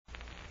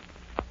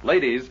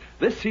Ladies,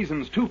 this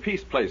season's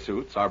two-piece play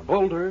suits are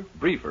bolder,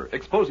 briefer,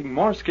 exposing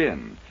more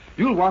skin.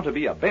 You'll want to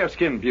be a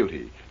bearskin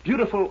beauty,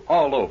 beautiful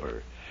all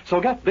over.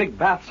 So get big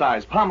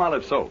bath-size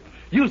Palmolive soap.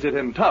 Use it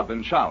in tub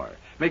and shower.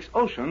 Makes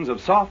oceans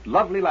of soft,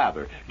 lovely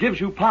lather.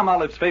 Gives you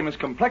Palmolive's famous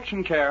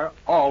complexion care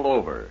all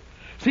over.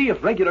 See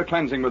if regular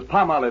cleansing with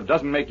Palmolive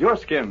doesn't make your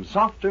skin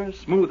softer,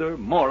 smoother,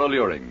 more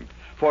alluring.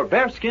 For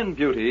bearskin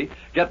beauty,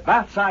 get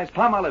bath-size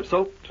Palmolive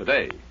soap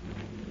today.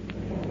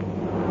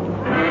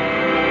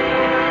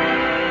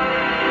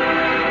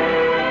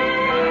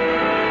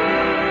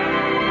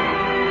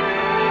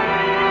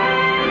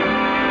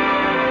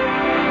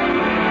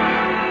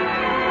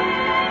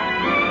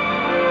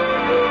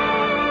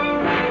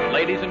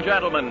 Ladies and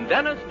gentlemen,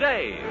 Dennis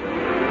Day.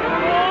 Oh,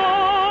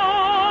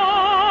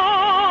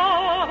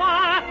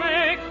 that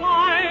makes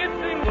life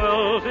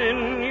twinkles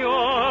in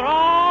your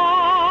eyes,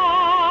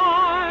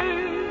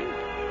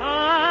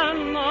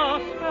 and the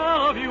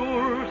spell of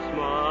your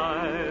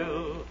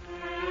smile.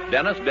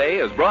 Dennis Day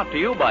is brought to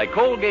you by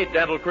Colgate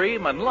Dental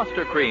Cream and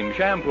Luster Cream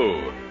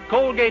Shampoo.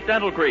 Colgate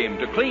Dental Cream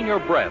to clean your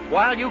breath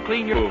while you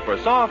clean your for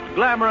soft,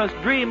 glamorous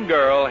dream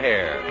girl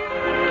hair.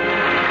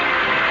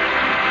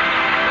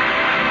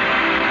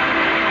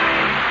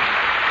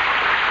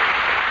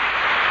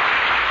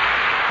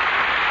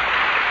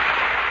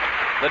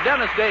 The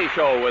Dennis Day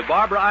Show with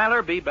Barbara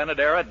Eiler, B.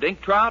 Benadera,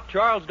 Dink Trout,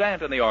 Charles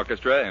Dant in the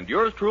orchestra, and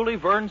yours truly,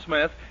 Vern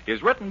Smith,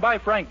 is written by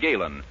Frank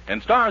Galen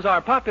and stars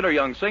our popular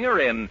young singer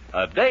in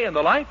A Day in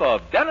the Life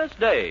of Dennis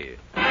Day.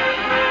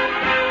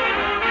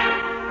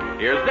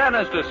 Here's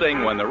Dennis to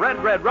sing When the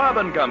Red, Red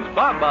Robin Comes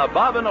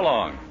Bob-bob-bobbing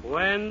Along.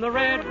 When the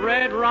red,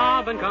 red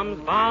robin comes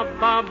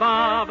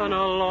bob-bob-bobbing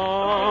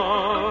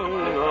along,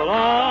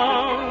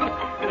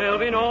 there'll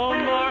be no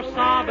more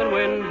sobbing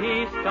when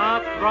he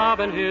stops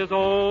throbbing his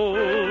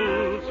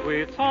old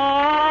sweet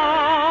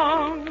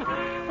song.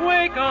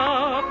 Wake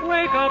up,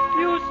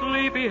 you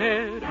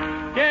sleepyhead.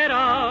 Get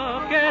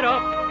up, get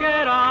up,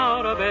 get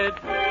out of bed.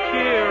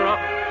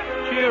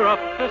 Cheer up,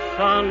 the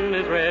sun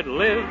is red.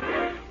 Live,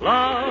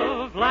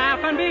 love, laugh,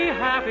 and be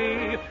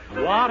happy.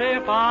 What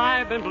if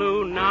I've been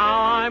blue? Now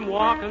I'm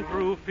walking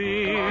through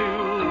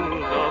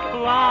fields of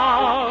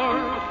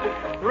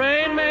flowers.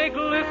 Rain may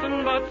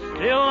glisten, but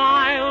still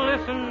I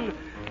listen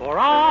for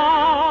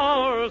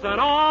hours and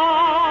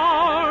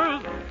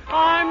hours.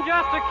 I'm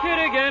just a kid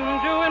again,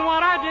 doing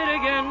what I did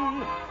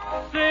again,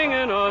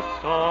 singing a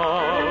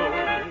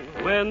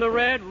song. When the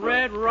red,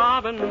 red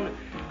robin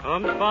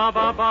comes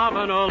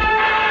bob-bob-bobbing along.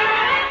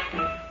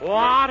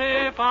 What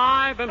if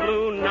I've been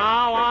blue?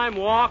 Now I'm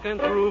walking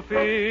through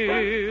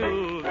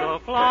fields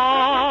of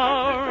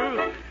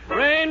flowers.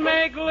 Rain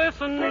may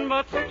glisten,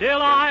 but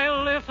still I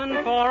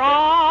listen for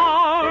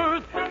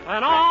hours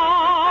and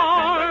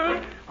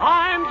hours.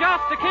 I'm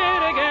just a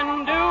kid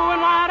again, doing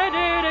what I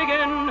did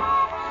again,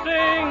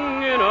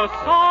 singing a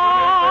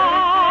song.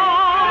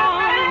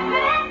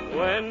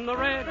 When the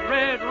red,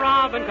 red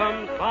robin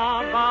comes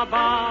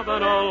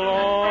bob-bob-bobbing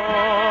along.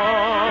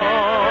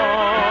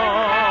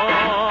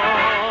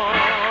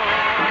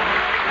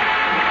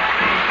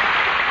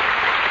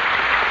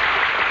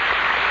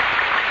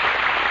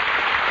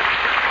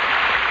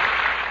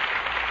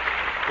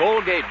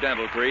 Colgate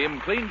Dental Cream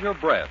cleans your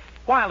breath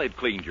while it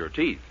cleans your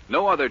teeth.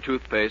 No other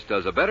toothpaste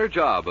does a better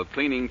job of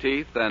cleaning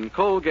teeth than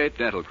Colgate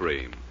Dental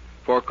Cream.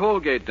 For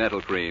Colgate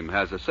Dental Cream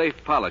has a safe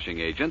polishing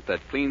agent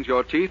that cleans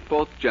your teeth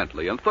both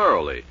gently and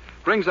thoroughly,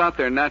 brings out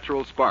their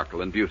natural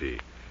sparkle and beauty.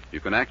 You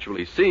can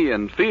actually see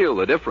and feel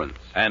the difference.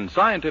 And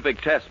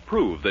scientific tests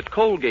prove that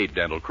Colgate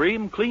Dental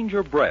Cream cleans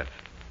your breath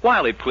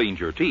while it cleans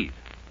your teeth.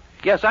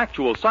 Yes,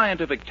 actual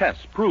scientific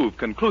tests prove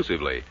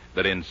conclusively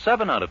that in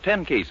 7 out of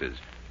 10 cases,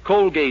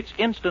 Colgate's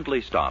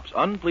instantly stops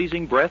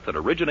unpleasing breath that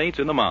originates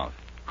in the mouth.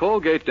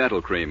 Colgate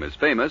Dental Cream is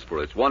famous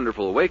for its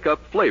wonderful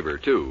wake-up flavor,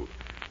 too.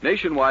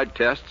 Nationwide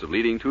tests of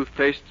leading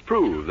toothpastes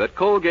prove that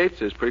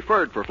Colgate's is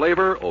preferred for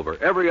flavor over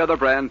every other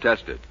brand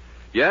tested.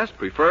 Yes,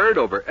 preferred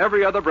over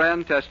every other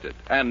brand tested.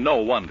 And no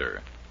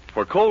wonder.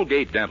 For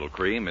Colgate Dental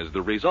Cream is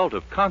the result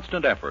of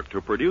constant effort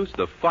to produce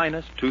the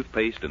finest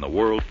toothpaste in the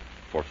world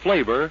for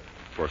flavor,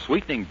 for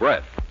sweetening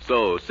breath.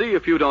 So see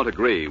if you don't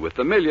agree with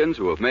the millions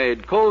who have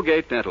made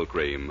Colgate Dental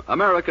Cream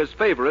America's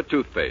favorite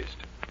toothpaste.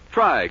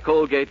 Try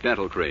Colgate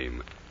Dental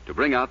Cream to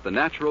bring out the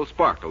natural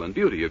sparkle and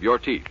beauty of your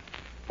teeth.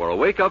 For a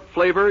wake-up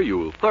flavor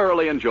you'll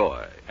thoroughly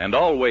enjoy. And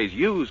always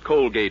use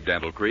Colgate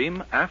Dental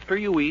Cream after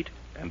you eat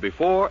and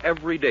before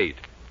every date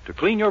to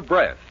clean your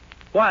breath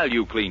while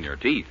you clean your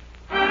teeth.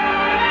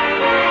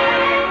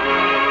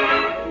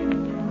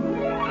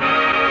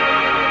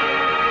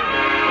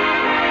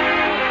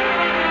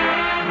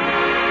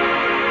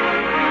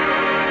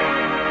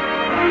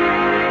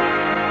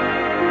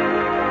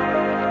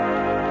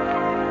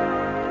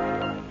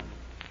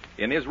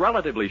 In his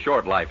relatively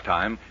short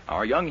lifetime,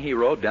 our young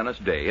hero, Dennis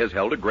Day, has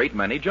held a great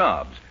many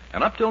jobs.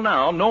 And up till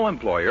now, no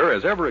employer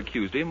has ever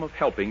accused him of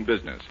helping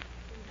business.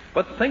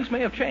 But things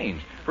may have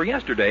changed, for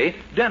yesterday,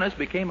 Dennis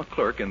became a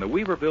clerk in the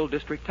Weaverville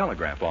District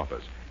Telegraph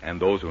Office. And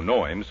those who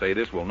know him say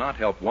this will not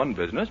help one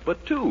business,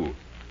 but two,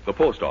 the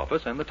post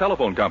office and the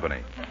telephone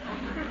company.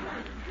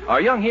 Our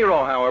young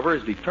hero, however,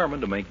 is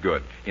determined to make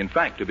good. In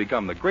fact, to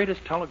become the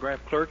greatest telegraph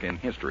clerk in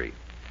history.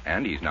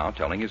 And he's now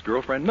telling his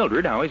girlfriend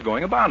Mildred how he's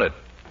going about it.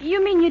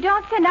 You mean you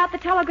don't send out the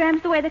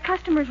telegrams the way the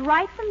customers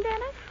write them,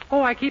 Dennis?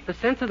 Oh, I keep the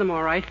sense of them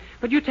all right.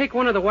 But you take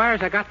one of the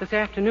wires I got this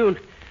afternoon.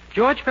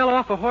 George fell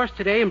off a horse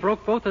today and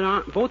broke both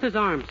his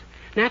arms.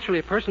 Naturally,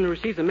 a person who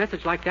receives a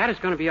message like that is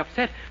going to be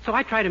upset, so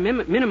I try to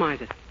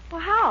minimize it.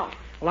 Well, how?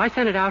 Well, I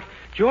sent it out.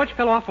 George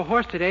fell off a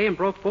horse today and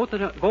broke both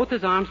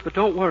his arms, but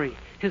don't worry.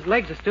 His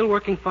legs are still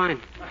working fine.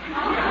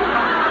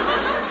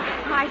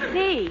 I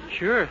see.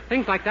 Sure.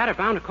 Things like that are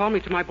bound to call me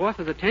to my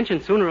boss's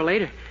attention sooner or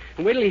later.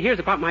 And wait till he hears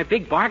about my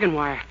big bargain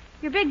wire.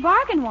 Your big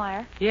bargain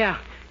wire? Yeah.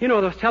 You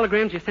know those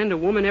telegrams you send a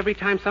woman every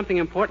time something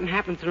important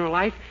happens in her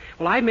life?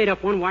 Well, I've made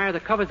up one wire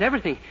that covers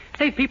everything.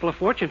 Save people a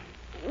fortune.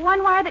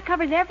 One wire that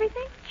covers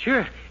everything?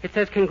 Sure. It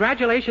says,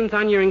 congratulations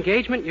on your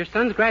engagement, your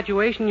son's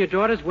graduation, your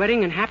daughter's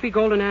wedding, and happy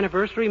golden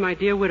anniversary, my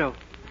dear widow.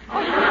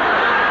 Oh,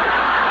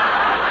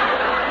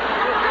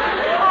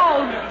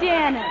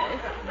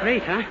 Dennis.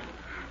 Great, huh?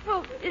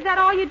 Well, is that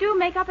all you do,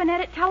 make up and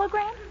edit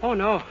telegrams? Oh,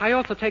 no. I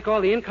also take all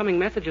the incoming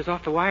messages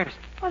off the wires.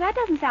 Well, that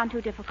doesn't sound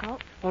too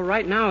difficult. Well,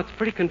 right now, it's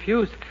pretty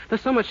confused.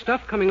 There's so much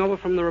stuff coming over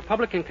from the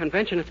Republican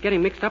convention, it's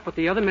getting mixed up with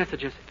the other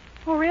messages.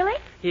 Oh, really?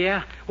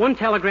 Yeah. One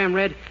telegram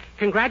read,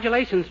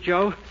 congratulations,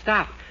 Joe.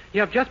 Stop. You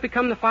have just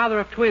become the father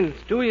of twins.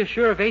 Dewey is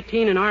sure of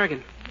 18 in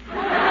Oregon. Oh,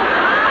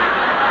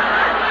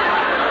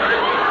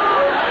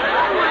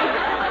 my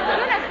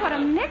goodness, what a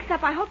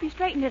mix-up. I hope you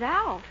straightened it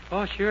out.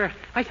 Oh, sure.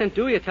 I sent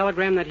Dewey a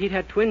telegram that he'd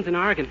had twins in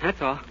Oregon,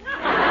 that's all. What?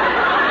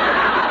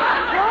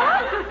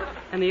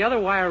 And the other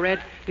wire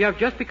read, you have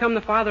just become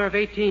the father of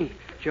 18.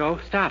 Joe,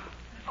 stop.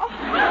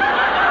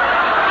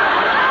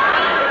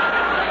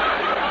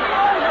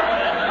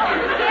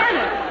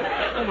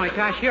 Oh, my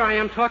gosh, here I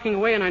am talking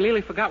away, and I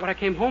nearly forgot what I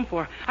came home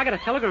for. I got a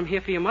telegram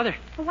here for your mother.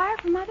 A wire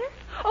from Mother?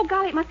 Oh,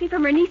 golly, it must be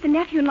from her niece and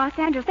nephew in Los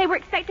Angeles. They were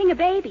expecting a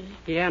baby.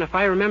 Yeah, and if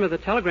I remember the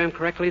telegram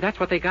correctly, that's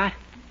what they got.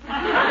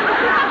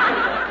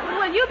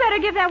 Well, you better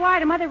give that wire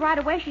to Mother right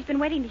away. She's been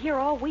waiting to hear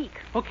all week.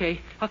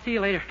 Okay, I'll see you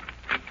later.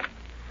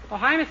 Oh,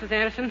 hi, Mrs.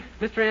 Anderson.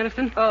 Mr.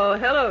 Anderson. Oh,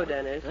 hello,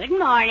 Dennis. Good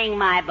morning,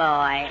 my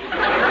boy.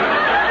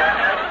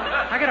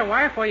 I got a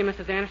wire for you,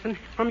 Mrs. Anderson.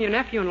 It's from your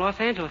nephew in Los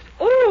Angeles.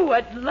 Oh,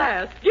 at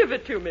last. Give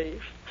it to me.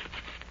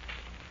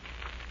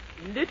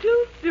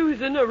 Little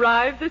Susan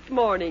arrived this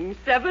morning,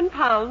 7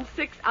 pounds,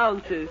 6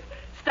 ounces.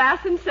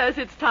 Stassen says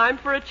it's time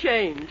for a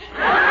change.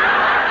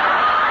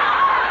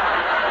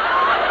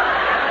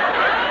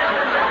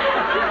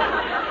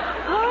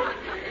 What?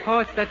 Oh,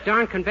 it's that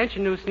darn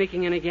convention news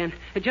sneaking in again.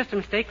 It's just a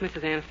mistake,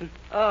 Mrs. Anderson.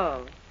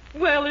 Oh.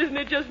 Well, isn't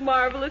it just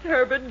marvelous,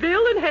 Herbert?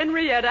 Bill and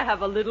Henrietta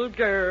have a little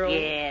girl.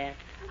 Yeah.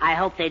 I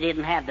hope they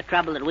didn't have the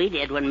trouble that we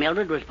did when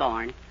Mildred was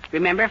born.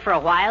 Remember, for a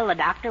while, the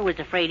doctor was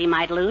afraid he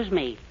might lose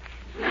me.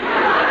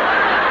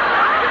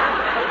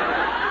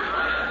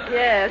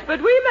 Yes,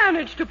 but we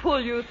managed to pull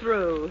you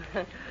through.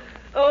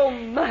 Oh,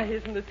 my,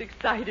 isn't this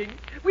exciting?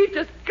 We've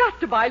just got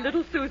to buy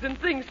little Susan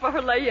things for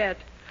her layette.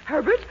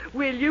 Herbert,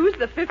 we'll use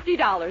the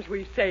 $50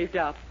 we've saved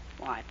up.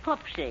 Why,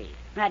 Poopsie,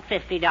 that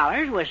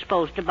 $50 was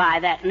supposed to buy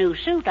that new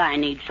suit I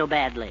need so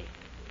badly.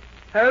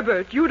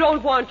 Herbert, you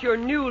don't want your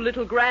new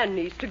little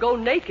grandniece to go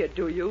naked,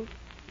 do you?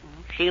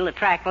 She'll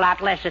attract a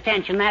lot less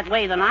attention that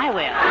way than I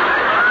will.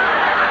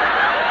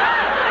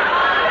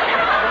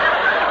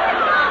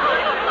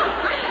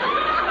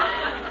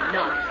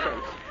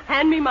 Nonsense.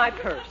 Hand me my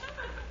purse.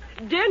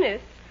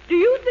 Dennis, do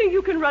you think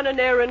you can run an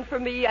errand for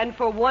me and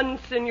for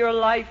once in your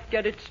life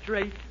get it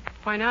straight?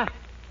 Why not?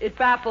 It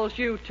baffles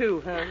you,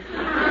 too, huh?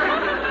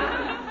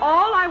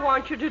 All I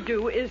want you to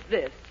do is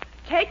this.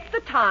 Take the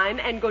time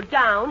and go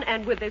down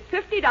and with a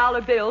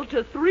 $50 bill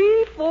to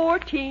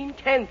 314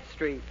 10th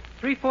Street.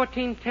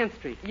 314 10th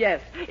Street.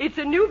 Yes, it's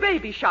a new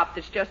baby shop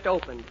that's just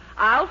opened.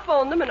 I'll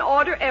phone them and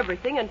order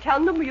everything and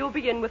tell them you'll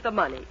be in with the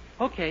money.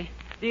 Okay.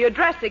 The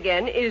address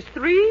again is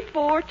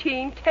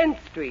 314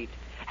 10th Street,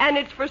 and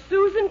it's for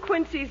Susan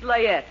Quincy's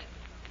layette.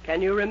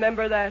 Can you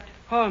remember that?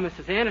 Oh,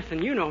 Mrs.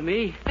 Anderson, you know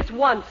me. This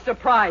once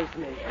surprised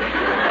me.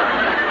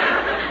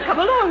 Come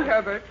along,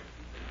 Herbert.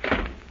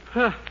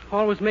 Huh,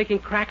 always making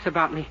cracks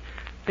about me.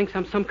 Thinks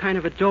I'm some kind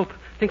of a dope.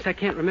 Thinks I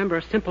can't remember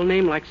a simple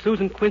name like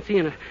Susan Quincy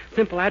and a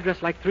simple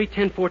address like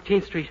 310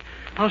 14th Street.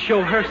 I'll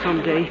show her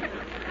someday.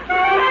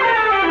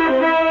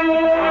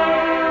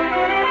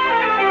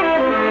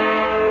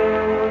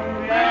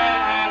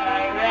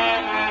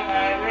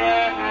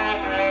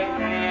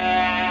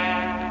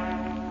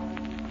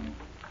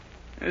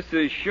 This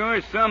is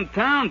sure some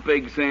town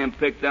Big Sam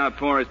picked out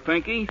for us,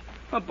 Pinky.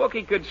 A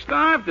bookie could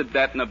starve to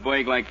death in a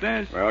burg like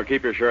this. Well,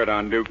 keep your shirt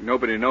on, Duke.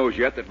 Nobody knows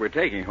yet that we're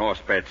taking horse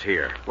bets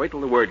here. Wait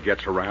till the word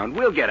gets around.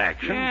 We'll get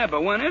action. Yeah,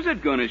 but when is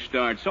it going to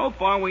start? So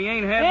far, we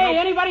ain't had Hey,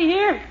 anybody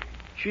here?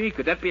 Gee,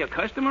 could that be a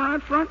customer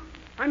out front?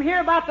 I'm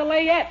here about the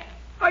layette.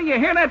 Oh, you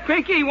hear that,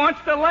 Pinky? He wants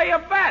to lay a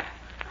bet.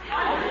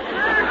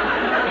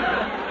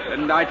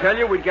 Didn't I tell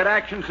you we'd get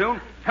action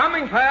soon?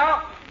 Coming,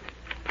 pal.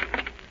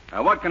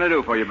 What can I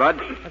do for you, bud?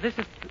 This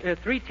is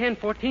 310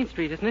 14th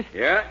Street, isn't it?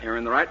 Yeah, you're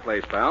in the right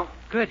place, pal.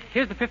 Good.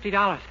 Here's the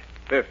 $50.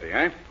 50,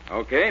 eh?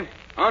 Okay.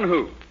 On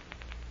who?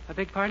 I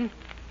beg pardon?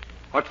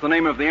 What's the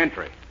name of the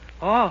entry?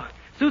 Oh,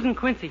 Susan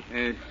Quincy.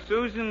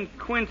 Susan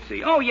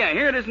Quincy. Oh, yeah,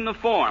 here it is in the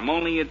form,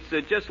 only it's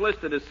just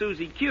listed as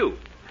Susie Q.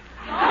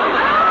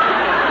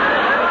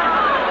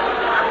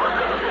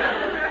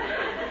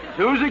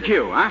 Susie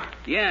Q, huh?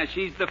 Yeah,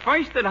 she's the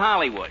first at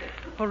Hollywood.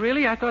 Oh,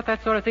 really? I thought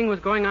that sort of thing was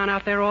going on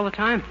out there all the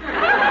time.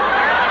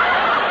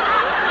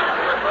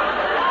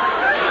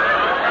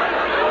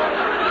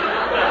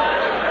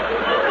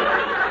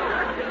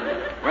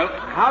 Well,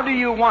 how do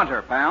you want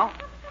her, pal?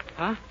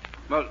 Huh?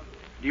 Well,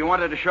 do you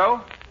want her to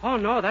show? Oh,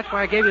 no, that's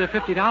why I gave you the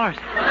 $50.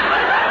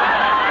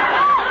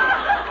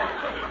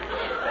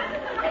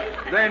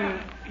 Then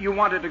you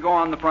want her to go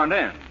on the front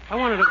end. I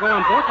wanted to go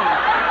on both of them.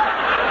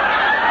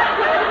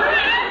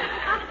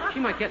 She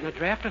might get in a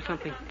draft or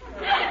something.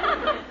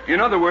 In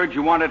other words,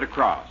 you want her to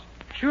cross.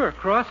 Sure,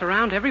 cross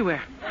around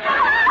everywhere.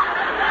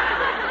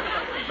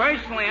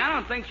 Personally, I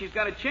don't think she's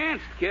got a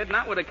chance, kid,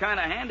 not with the kind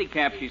of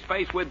handicap she's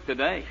faced with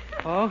today.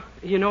 Oh,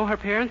 you know her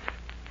parents?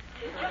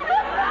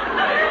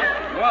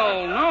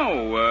 Well,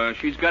 no.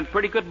 She's got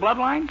pretty good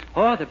bloodlines.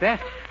 Oh, the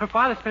best. Her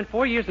father spent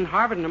 4 years in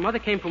Harvard, and her mother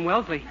came from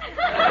Wellesley.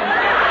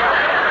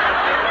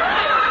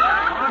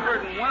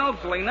 Harvard and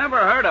Wellesley, never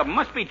heard of.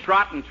 Must be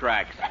trotting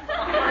tracks.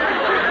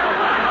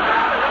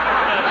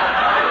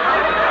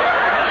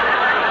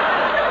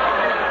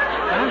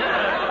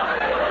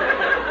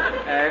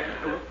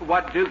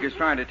 What Duke is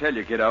trying to tell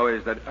you, kiddo,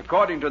 is that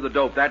according to the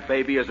dope, that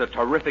baby is a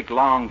terrific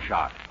long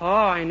shot. Oh,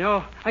 I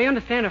know. I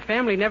understand her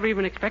family never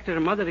even expected her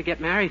mother to get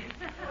married.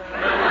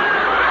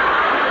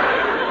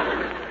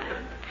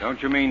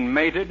 Don't you mean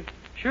mated?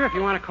 Sure, if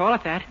you want to call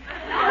it that.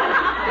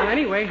 Well,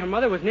 anyway, her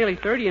mother was nearly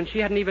 30, and she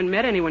hadn't even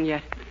met anyone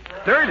yet.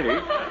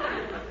 30?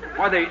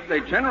 Why,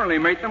 they generally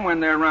mate them when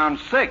they're around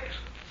 6.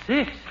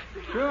 6?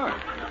 Sure.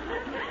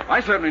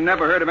 I certainly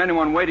never heard of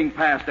anyone waiting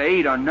past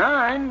 8 or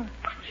 9.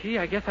 Gee,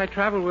 I guess I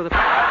traveled with a... Well,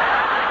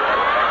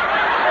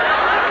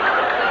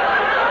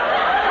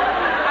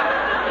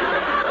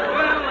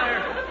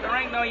 there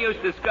ain't no use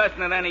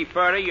discussing it any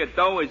further. Your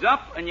dough is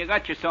up, and you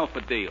got yourself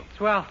a deal.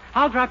 Swell.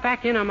 I'll drop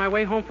back in on my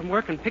way home from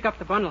work and pick up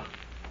the bundle.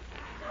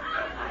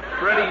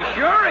 Pretty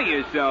sure of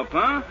yourself,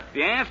 huh? If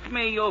you ask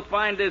me, you'll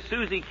find this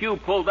Susie Q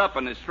pulled up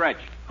in the stretch.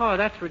 Oh,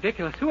 that's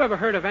ridiculous. Who ever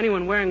heard of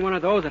anyone wearing one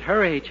of those at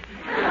her age?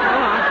 Hold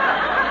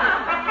on.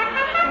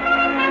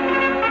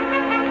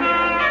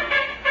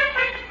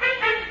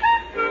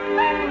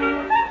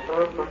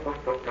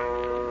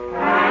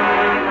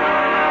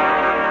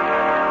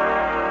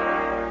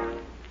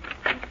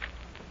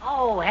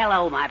 Oh,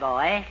 hello, my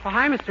boy. Oh,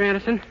 hi, Mr.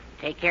 Anderson.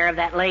 Take care of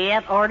that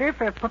layout order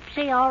for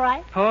Poopsie, all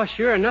right? Oh,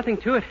 sure, nothing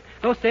to it.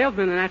 Those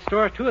salesmen in that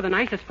store are two of the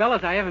nicest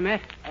fellas I ever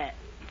met.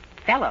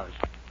 Fellows?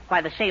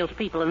 Why, the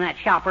salespeople in that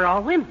shop are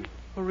all women.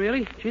 Oh,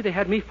 really? Gee, they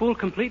had me fooled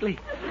completely.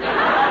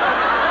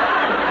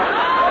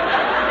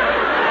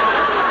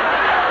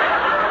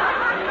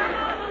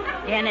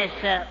 Dennis,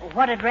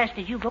 what address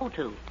did you go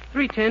to?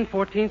 310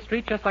 14th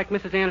Street, just like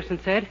Mrs. Anderson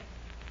said.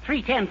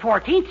 310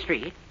 14th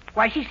Street?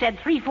 Why, she said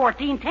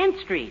 314 10th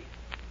Street.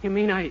 You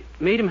mean I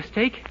made a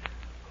mistake?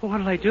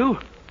 What'll I do?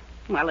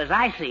 Well, as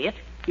I see it,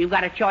 you've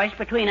got a choice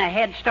between a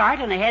head start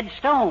and a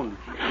headstone.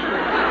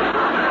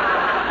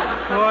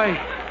 Boy.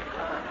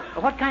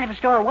 What kind of a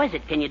store was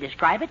it? Can you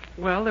describe it?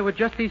 Well, there were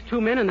just these two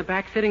men in the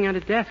back sitting at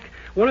a desk.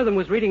 One of them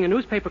was reading a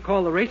newspaper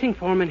called The Racing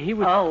Form, and he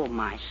was... Oh,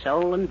 my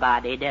soul and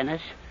body,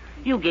 Dennis.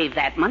 You gave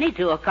that money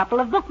to a couple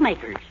of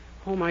bookmakers.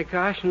 Oh, my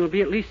gosh, and it'll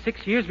be at least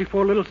 6 years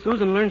before little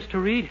Susan learns to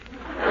read.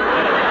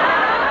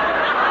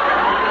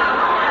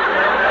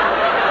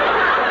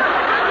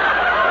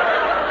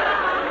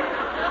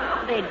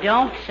 They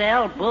don't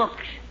sell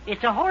books.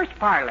 It's a horse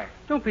parlor.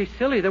 Don't be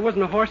silly. There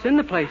wasn't a horse in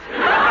the place.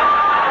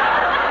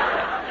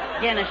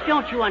 Dennis,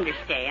 don't you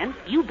understand?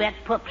 You bet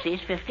Poopsie's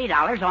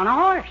 $50 on a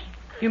horse.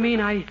 You mean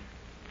I...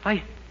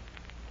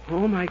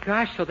 Oh, my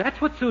gosh, so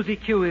that's what Susie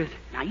Q is.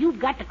 Now, you've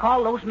got to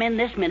call those men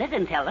this minute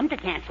and tell them to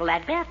cancel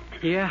that bet.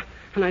 Yeah,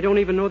 and I don't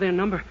even know their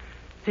number.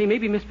 Say,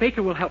 maybe Miss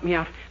Baker will help me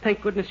out.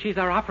 Thank goodness she's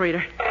our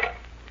operator.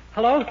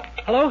 Hello?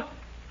 Hello?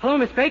 Hello,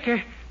 Miss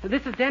Baker.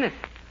 This is Dennis.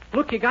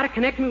 Look, you got to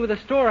connect me with a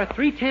store at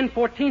 310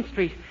 14th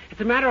Street. It's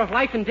a matter of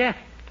life and death.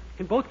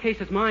 In both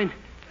cases, mine.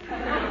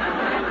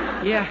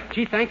 Yeah,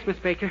 gee, thanks, Miss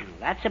Baker.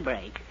 That's a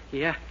break.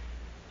 Yeah.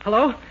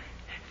 Hello?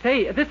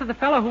 Say, this is the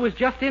fellow who was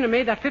just in and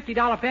made that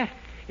 $50 bet.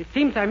 It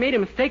seems I made a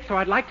mistake, so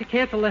I'd like to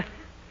cancel the...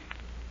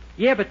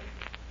 Yeah, but...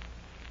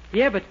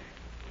 Yeah, but...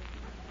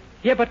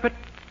 Yeah, but...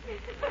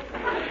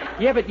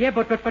 Yeah,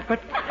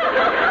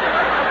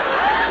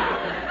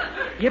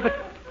 but...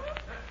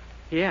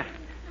 Yeah.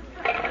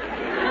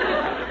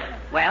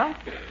 Well?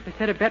 They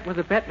said a bet was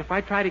a bet, and if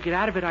I tried to get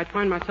out of it, I'd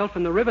find myself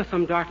in the river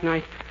some dark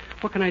night.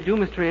 What can I do,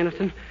 Mr.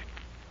 Anderson?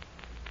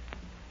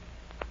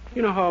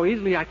 You know how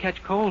easily I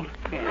catch cold.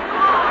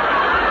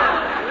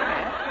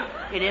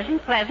 It isn't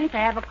pleasant to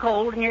have a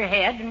cold in your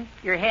head and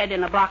your head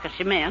in a block of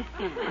cement.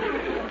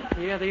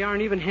 Yeah, they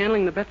aren't even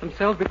handling the bet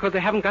themselves because they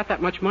haven't got that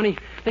much money.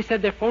 They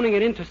said they're phoning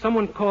it in to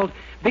someone called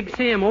Big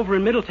Sam over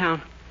in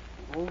Middletown.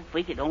 Oh, if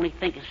we could only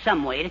think of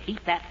some way to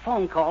keep that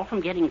phone call from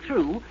getting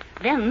through,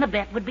 then the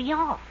bet would be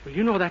off. Well,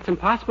 you know that's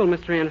impossible,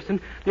 Mr. Anderson.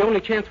 The only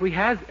chance we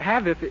have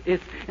is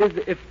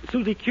if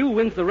Susie Q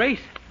wins the race.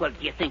 Well,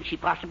 do you think she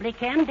possibly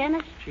can,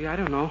 Dennis? Gee, I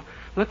don't know.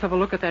 Let's have a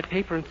look at that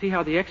paper and see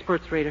how the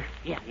experts rate her.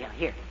 Yeah,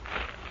 here.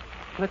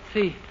 Let's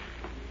see.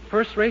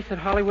 First race at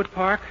Hollywood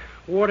Park,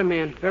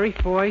 Waterman, very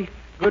foy,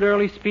 good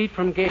early speed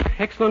from gate,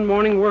 excellent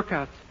morning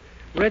workouts.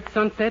 Red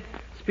sunset,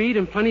 speed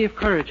and plenty of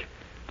courage.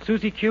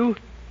 Susie Q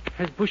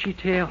has bushy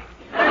tail.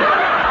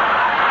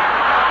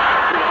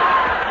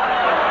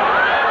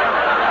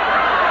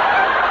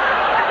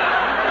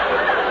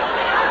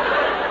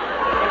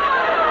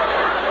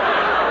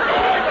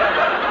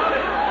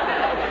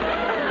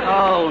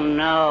 Oh,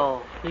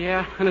 no.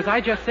 Yeah, and as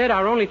I just said,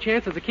 our only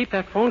chance is to keep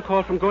that phone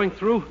call from going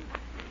through.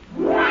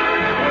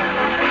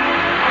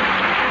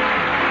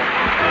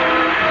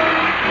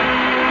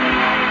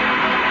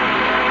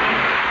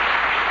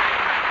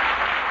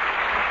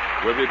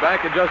 We'll be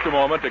back in just a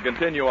moment to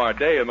continue our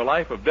day in the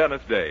life of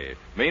Dennis Day.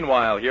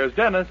 Meanwhile, here's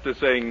Dennis to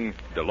sing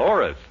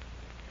Dolores.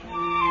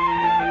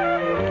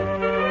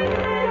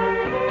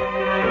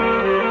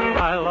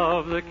 I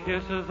love the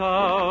kisses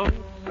of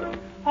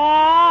Dolores,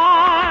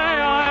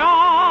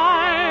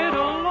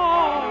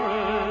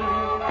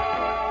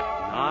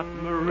 not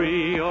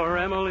Marie or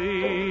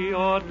Emily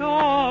or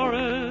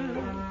Doris,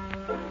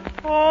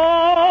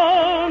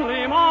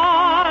 only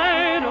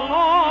my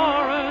Dolores.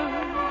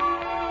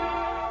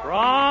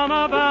 From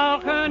a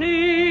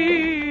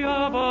balcony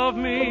above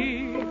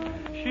me,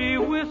 she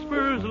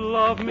whispers,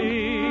 love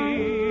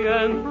me,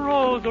 and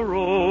throws a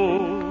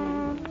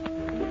rose.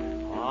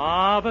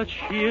 Ah, but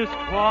she is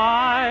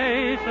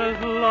twice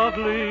as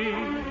lovely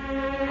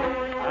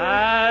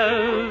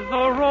as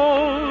the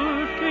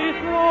rose she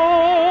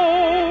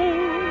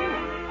throws.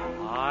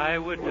 I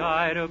would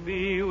die to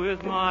be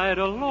with my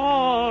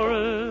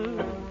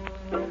Dolores.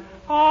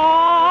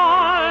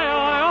 I,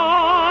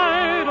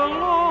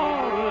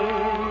 Dolores.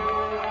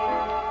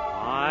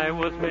 I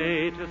was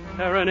made to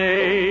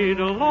serenade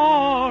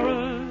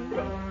Dolores.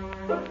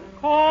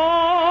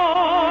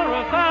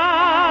 Chorus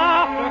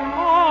after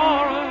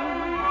chorus.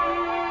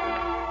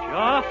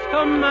 Just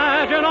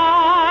imagine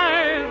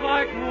eyes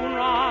like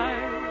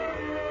moonrise,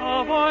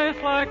 a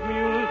voice like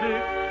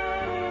music,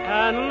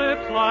 and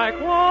lips like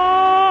wine.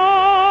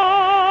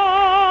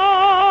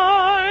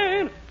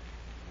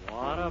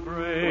 What a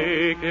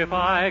break if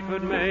I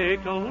could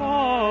make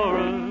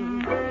Dolores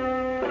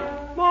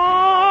mine,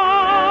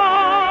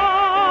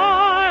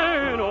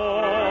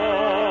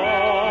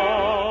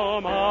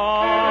 oh, mine.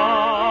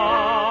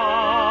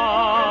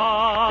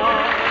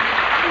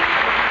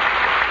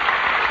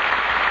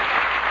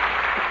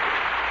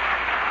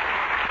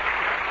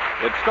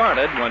 It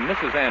started when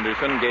Mrs.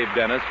 Anderson gave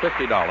Dennis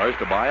 $50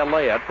 to buy a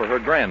layette for her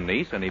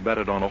grandniece, and he bet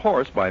it on a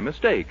horse by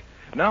mistake.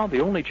 Now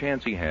the only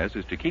chance he has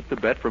is to keep the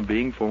bet from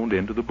being phoned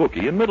into the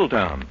bookie in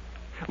Middletown.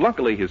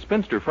 Luckily, his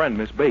spinster friend,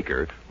 Miss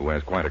Baker, who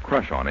has quite a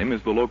crush on him,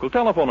 is the local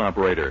telephone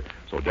operator.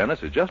 So Dennis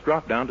has just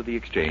dropped down to the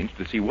exchange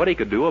to see what he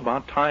could do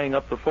about tying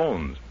up the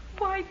phones.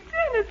 Why,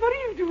 Dennis, what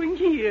are you doing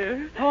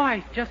here? Oh,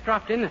 I just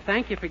dropped in to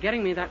thank you for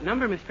getting me that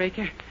number, Miss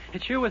Baker.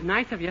 It sure was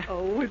nice of you.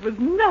 Oh, it was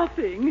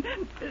nothing.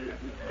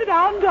 Sit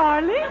down,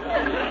 darling.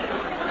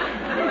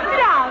 Sit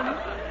down.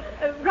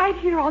 Right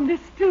here on this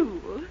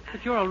stool.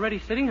 But you're already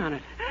sitting on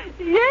it.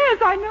 Yes,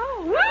 I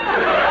know.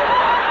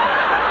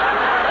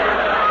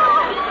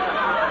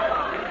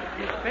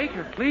 Miss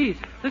Baker, please.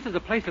 This is a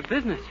place of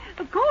business.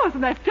 Of course,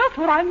 and that's just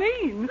what I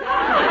mean.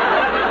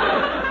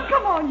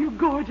 Come on, you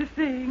gorgeous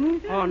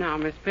thing. Oh, now,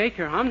 Miss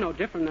Baker, I'm no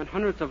different than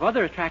hundreds of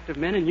other attractive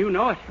men, and you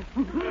know it.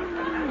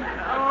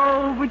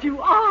 Oh, but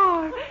you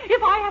are.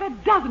 If I had a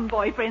dozen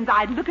boyfriends,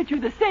 I'd look at you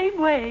the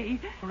same way.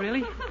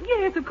 Really?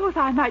 Yes, of course,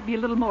 I might be a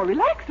little more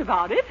relaxed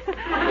about it.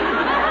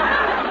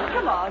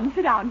 Come on,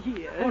 sit down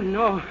here. Oh,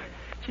 no.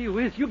 Gee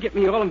whiz, you get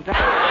me all embarrassed.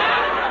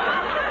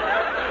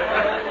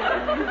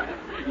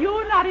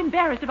 You're not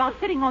embarrassed about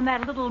sitting on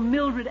that little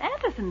Mildred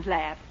Anderson's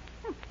lap.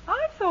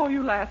 I saw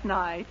you last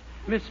night.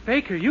 Miss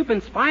Baker, you've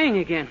been spying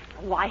again.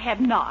 Oh, I have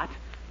not.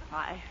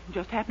 I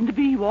just happened to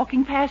be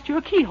walking past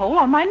your keyhole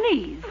on my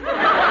knees.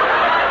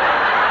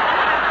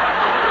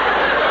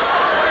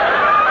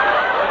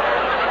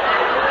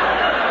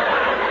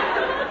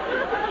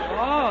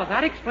 Oh,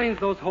 that explains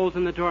those holes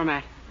in the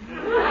doormat.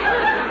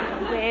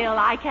 Well,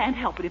 I can't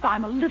help it if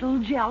I'm a little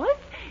jealous.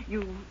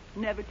 You've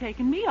never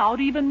taken me out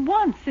even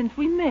once since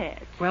we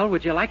met. Well,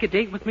 would you like a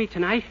date with me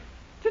tonight?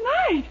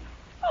 Tonight?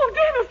 Oh,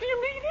 Dennis, do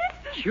you mean it?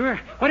 Sure.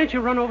 Why don't you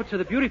run over to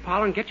the beauty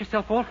parlor and get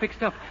yourself all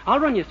fixed up? I'll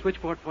run you a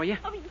switchboard for you.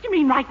 Oh, you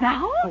mean right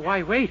now? Oh,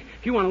 why wait?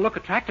 If you want to look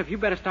attractive, you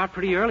better start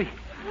pretty early.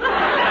 Oh,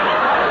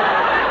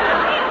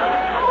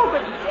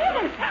 but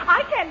Dennis,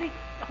 I can't be...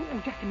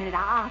 Oh, just a minute.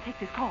 I'll take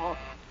this call.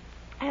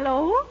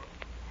 Hello?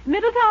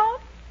 Middletown?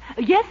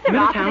 Yes, sir.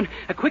 Middletown.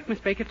 Quick, Miss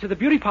Baker, to the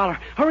beauty parlor.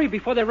 Hurry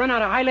before they run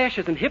out of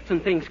eyelashes and hips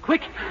and things.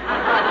 Quick.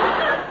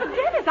 But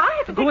Dennis, I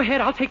have to... Go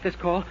ahead. I'll take this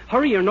call.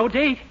 Hurry or no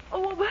date. Oh,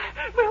 well, all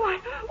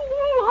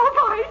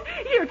right.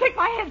 Here, take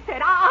my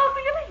headset. I'll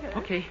see you later.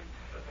 Okay.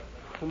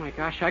 Oh, my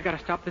gosh, I gotta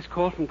stop this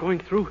call from going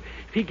through.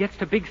 If he gets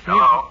to Big Sam...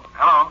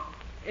 Hello?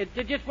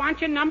 Just want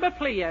your number,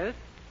 please.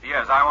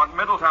 Yes, I want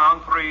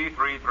Middletown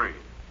 333.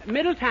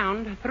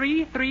 Middletown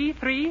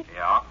 333.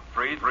 Yeah,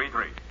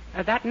 333.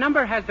 That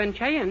number has been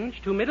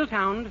changed to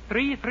Middletown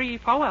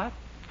 334.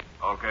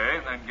 Okay,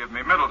 then give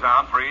me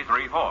Middletown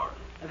 334.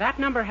 That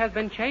number has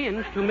been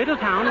changed to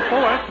Middletown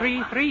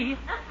 433.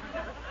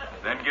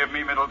 Then give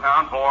me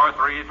Middletown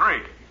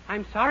 433.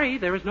 I'm sorry,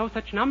 there is no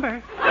such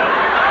number.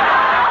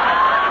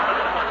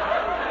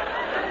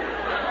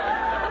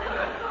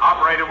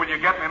 Operator, will you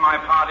get me my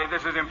party?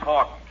 This is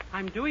important.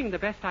 I'm doing the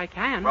best I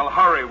can. Well,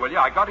 hurry, will you?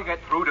 I got to get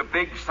through to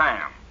Big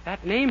Sam.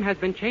 That name has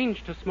been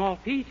changed to Small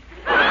Pete.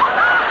 It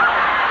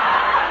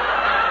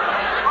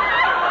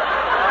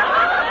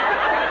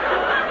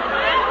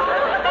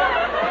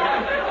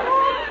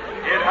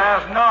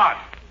has not.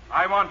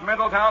 I want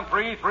Middletown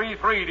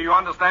 333. Do you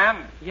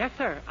understand? Yes,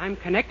 sir. I'm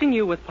connecting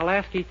you with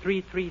Pulaski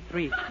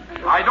 333.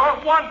 I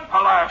don't want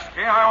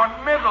Pulaski. I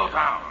want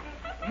Middletown.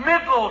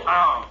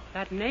 Middletown.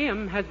 That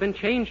name has been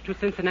changed to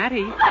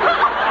Cincinnati.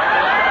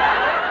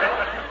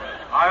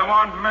 I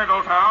want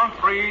Middletown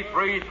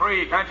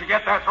 333. Can't you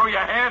get that through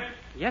your head?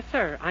 Yes,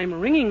 sir. I'm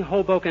ringing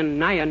Hoboken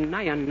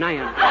 999.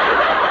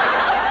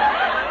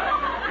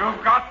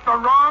 You've got the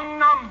wrong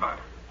number.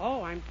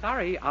 Oh, I'm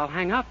sorry. I'll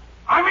hang up.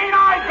 I mean,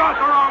 I got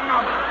the wrong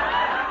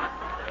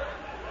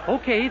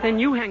number. Okay, then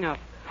you hang up.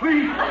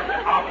 Please,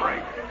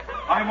 operator.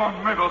 I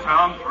want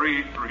Middletown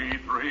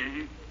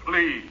 333.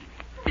 Please.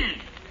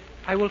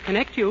 I will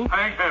connect you.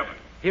 Thank heaven.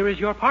 Here is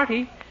your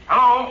party.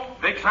 Hello,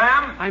 Big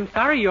Sam? I'm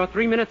sorry, your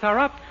 3 minutes are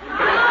up.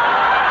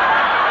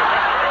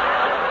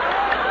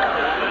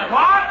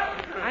 What?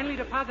 Kindly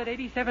deposit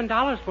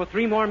 $87 for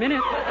 3 more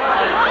minutes.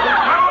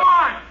 Never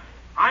mind.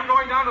 I'm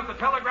going down to the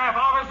telegraph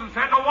office and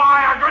send a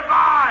wire.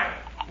 Goodbye.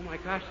 Oh, my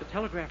gosh, the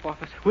telegraph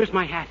office. Where's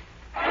my hat?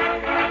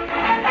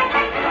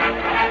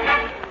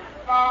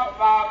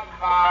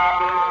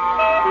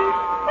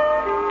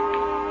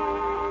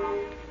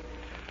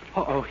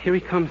 Uh-oh, here he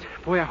comes.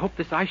 Boy, I hope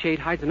this eye shade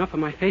hides enough of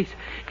my face.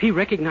 If he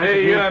recognizes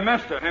me...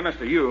 Hey,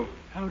 mister, you.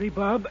 Howdy,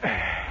 Bob.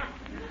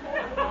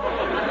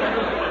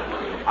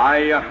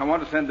 I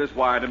want to send this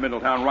wire to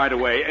Middletown right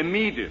away,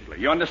 immediately.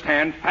 You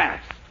understand?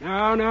 Fast.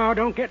 No,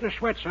 don't get in a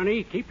sweat,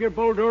 Sonny. Keep your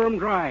Bull Durham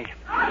dry.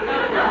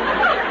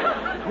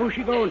 Who's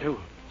she going to?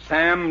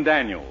 Sam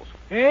Daniels.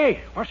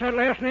 Hey, what's that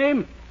last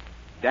name?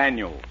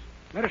 Daniels.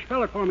 Better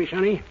spell it for me,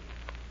 Sonny.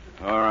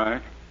 All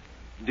right.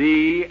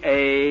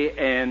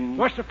 D-A-N...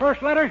 What's the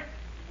first letter?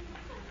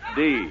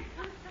 D.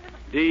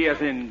 D as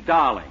in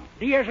darling.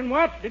 D as in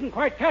what? Didn't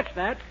quite catch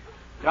that.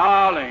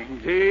 Darling.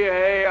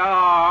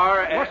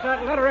 D-A-R... What's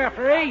that letter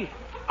after A?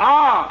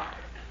 R.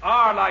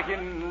 R like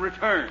in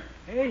return.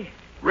 Hey?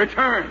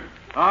 Return.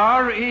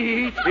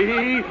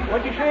 R-E-T...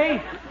 What'd you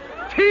say?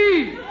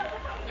 T.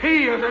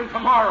 T as in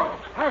tomorrow.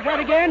 How's that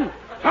again?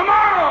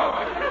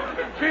 Tomorrow!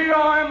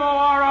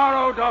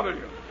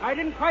 T-O-M-O-R-R-O-W. I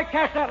didn't quite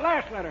catch that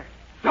last letter.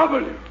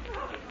 W.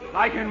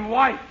 Like in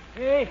wife.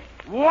 Hey?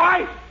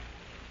 Wife.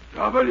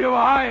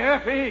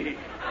 W-I-F-E.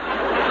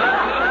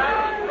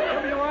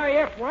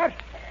 W-I-F what?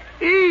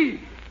 E.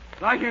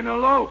 Like in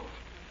elope.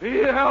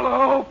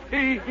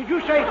 E-L-O-P. Did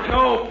you say...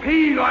 No,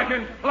 P like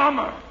in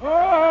plumber.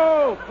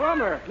 Oh,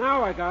 plumber.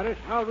 Now I got it.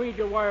 I'll read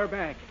your wire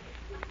back.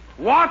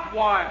 What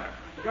wire?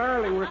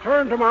 Darling,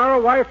 return tomorrow.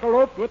 Wife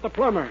eloped with the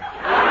plumber.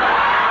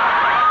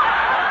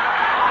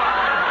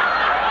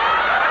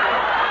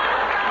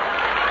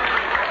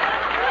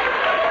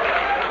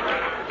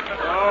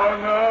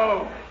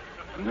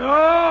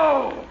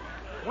 No!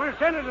 Want to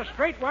send it a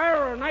straight wire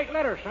or a night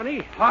letter,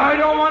 Sonny? I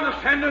don't want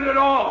to send it at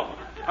all.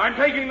 I'm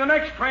taking the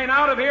next train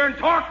out of here and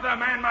talk to the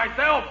man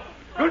myself.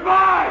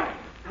 Goodbye!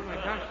 Oh, my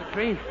gosh, the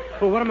train.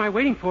 Well, what am I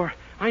waiting for?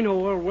 I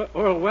know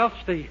Earl Welch,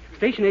 the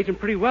station agent,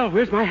 pretty well.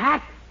 Where's my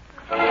hat?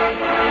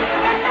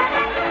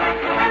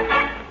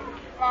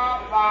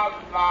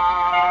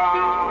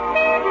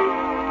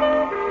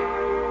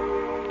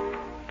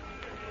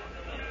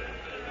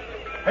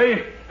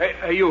 Hey,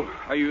 you.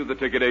 Are you the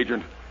ticket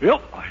agent?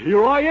 Yep,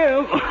 here I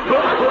am.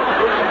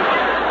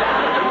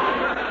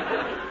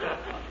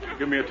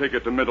 Give me a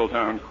ticket to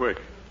Middletown,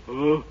 quick.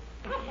 I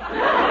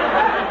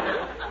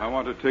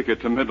want a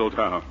ticket to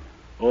Middletown.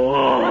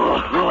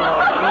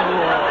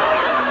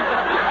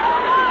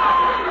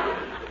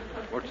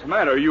 What's the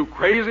matter? Are you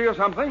crazy or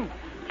something?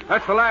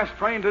 That's the last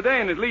train today,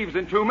 and it leaves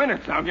in 2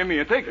 minutes. Now give me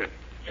a ticket.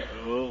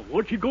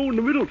 What you going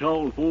to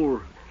Middletown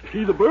for?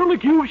 See the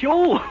barbecue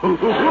show?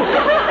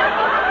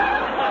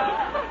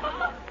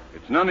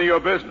 It's none of your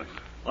business.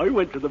 I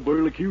went to the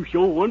barbecue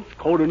show once,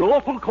 caught an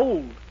awful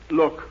cold.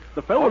 Look.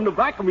 The fellow in the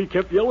back of me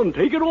kept yelling,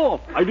 take it off.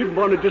 I didn't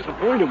want to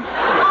disappoint him.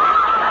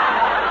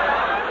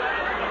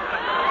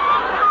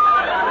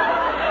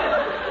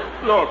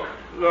 Look.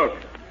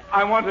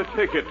 I want a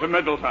ticket to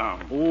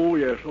Middletown. Oh,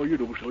 yes, so you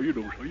do.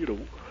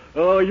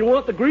 You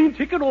want the green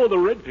ticket or the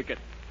red ticket?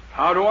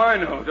 How do I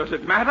know? Does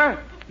it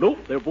matter?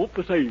 Nope, they're both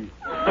the same.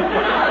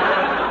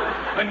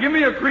 Then give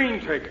me a green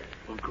ticket.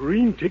 A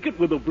green ticket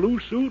with a blue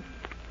suit?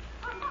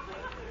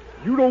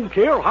 You don't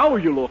care how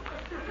you look.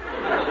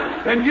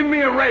 Then give me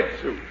a red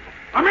suit.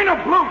 I mean a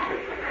blue suit.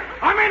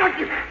 I mean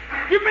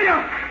give me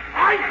a...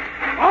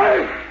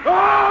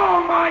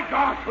 Oh, my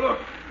gosh, look.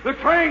 The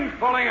train's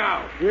pulling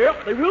out.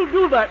 Yep, they will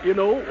do that, you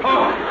know.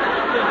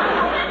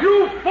 Oh.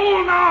 You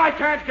fool, now I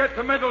can't get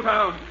to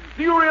Middletown.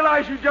 Do you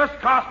realize you just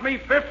cost me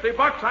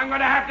 $50 I'm going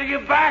to have to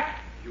give back?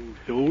 You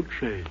don't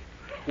say.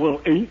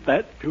 Well, ain't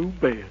that too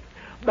bad?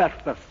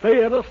 That's the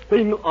saddest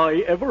thing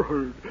I ever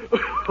heard.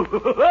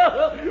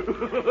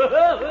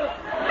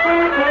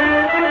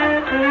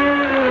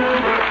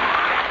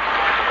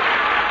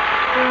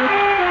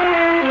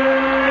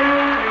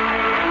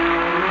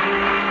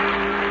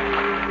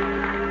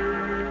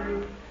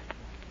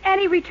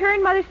 And he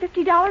returned Mother's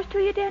 $50 to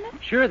you, Dennis?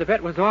 Sure, the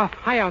bet was off.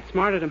 I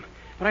outsmarted him.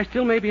 But I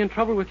still may be in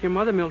trouble with your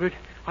mother, Mildred.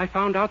 I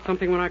found out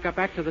something when I got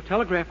back to the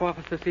telegraph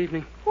office this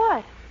evening.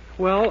 What?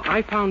 Well,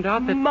 I found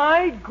out that...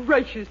 My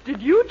gracious, did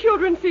you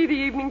children see the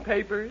evening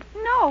papers?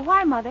 No,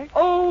 why, Mother?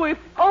 Oh, if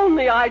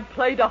only I'd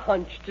played a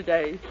hunch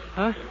today.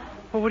 Huh?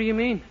 Well, what do you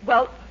mean?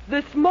 Well,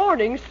 this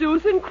morning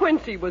Susan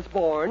Quincy was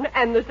born,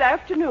 and this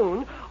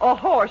afternoon a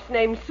horse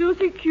named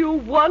Susie Q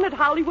won at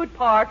Hollywood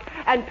Park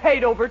and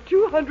paid over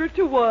 200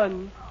 to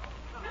 1.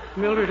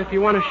 Mildred, if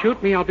you want to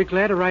shoot me, I'll be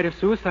glad to write a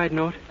suicide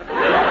note.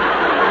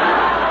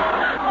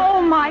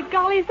 Oh, my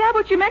golly, is that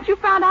what you meant you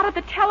found out at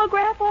the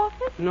telegraph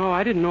office? No,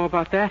 I didn't know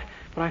about that.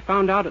 But I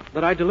found out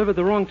that I delivered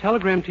the wrong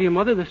telegram to your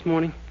mother this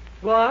morning.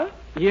 What?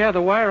 Yeah,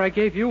 the wire I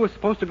gave you was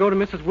supposed to go to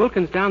Mrs.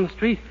 Wilkins down the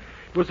street.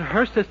 It was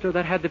her sister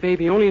that had the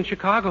baby, only in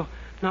Chicago,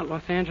 not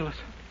Los Angeles.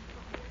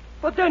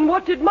 But then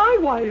what did my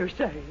wire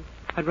say?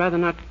 I'd rather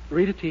not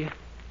read it to you.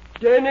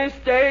 Dennis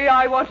Day,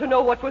 I want to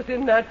know what was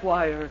in that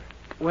wire.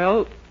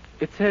 Well,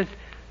 it says,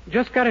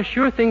 just got a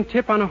sure thing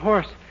tip on a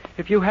horse.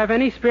 If you have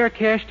any spare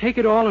cash, take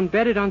it all and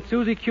bet it on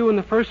Susie Q in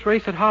the first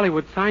race at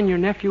Hollywood. Sign your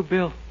nephew,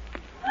 Bill.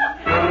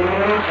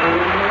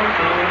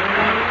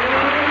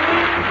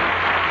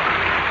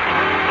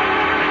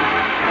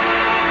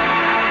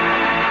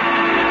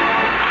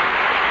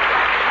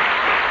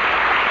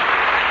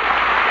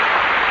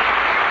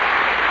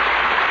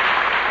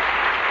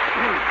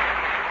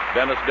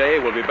 Dennis Day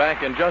will be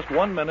back in just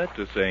 1 minute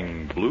to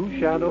sing Blue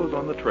Shadows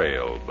on the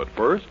Trail. But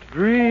first...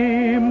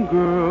 Dream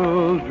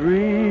girl,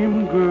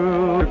 cream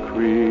girl,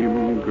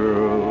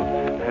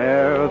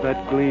 hair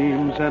that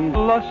gleams and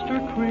luster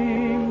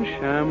cream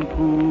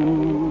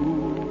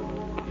shampoo.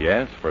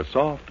 Yes, for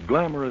soft,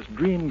 glamorous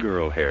dream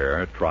girl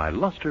hair, try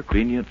Luster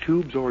Convenient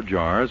tubes or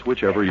jars,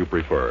 whichever you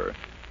prefer.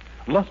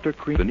 Luster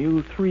Cream, the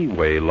new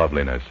three-way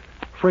loveliness.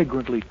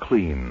 Fragrantly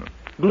clean,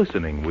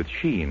 glistening with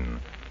sheen,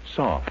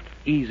 soft,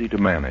 easy to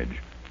manage.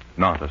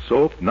 Not a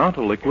soap, not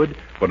a liquid,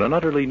 but an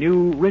utterly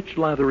new, rich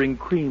lathering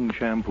cream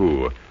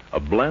shampoo. A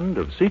blend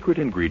of secret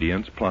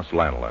ingredients plus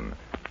lanolin.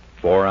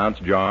 4-ounce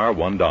jar,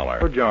 $1.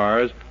 4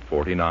 jars,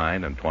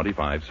 49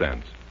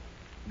 25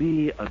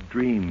 Be a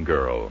dream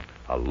girl,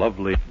 a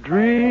lovely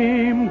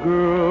dream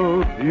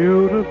girl,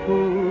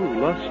 beautiful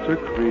luster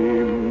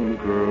cream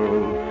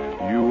girl.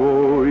 You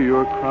owe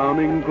your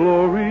crowning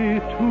glory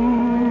to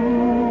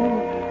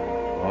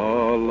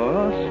a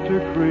luster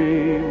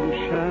cream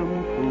shampoo.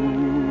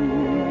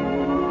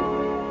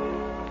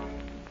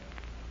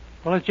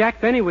 Well, as Jack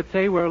Benny would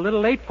say, we're a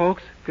little late,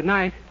 folks. Good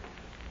night.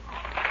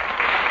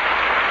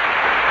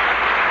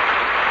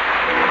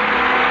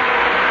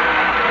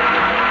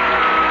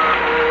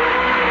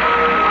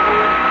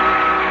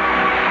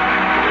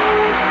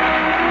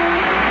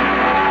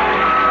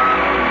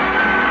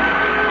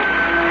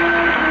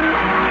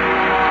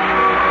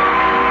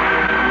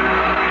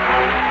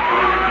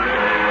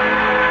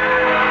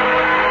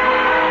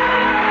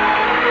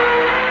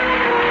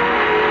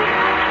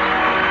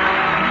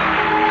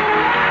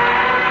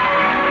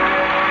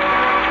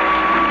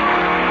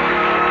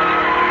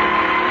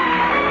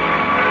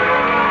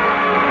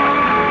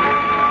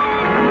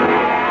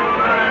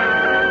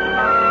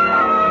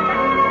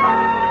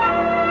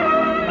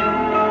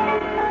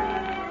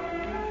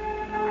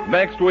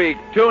 Next week,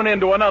 tune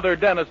into another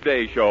Dennis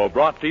Day show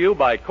brought to you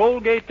by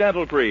Colgate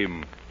Dental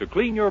Cream to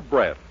clean your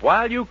breath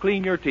while you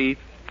clean your teeth,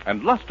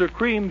 and Luster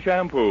Cream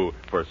Shampoo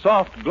for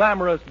soft,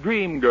 glamorous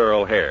dream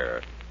girl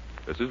hair.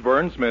 This is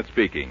Vern Smith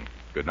speaking.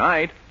 Good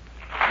night.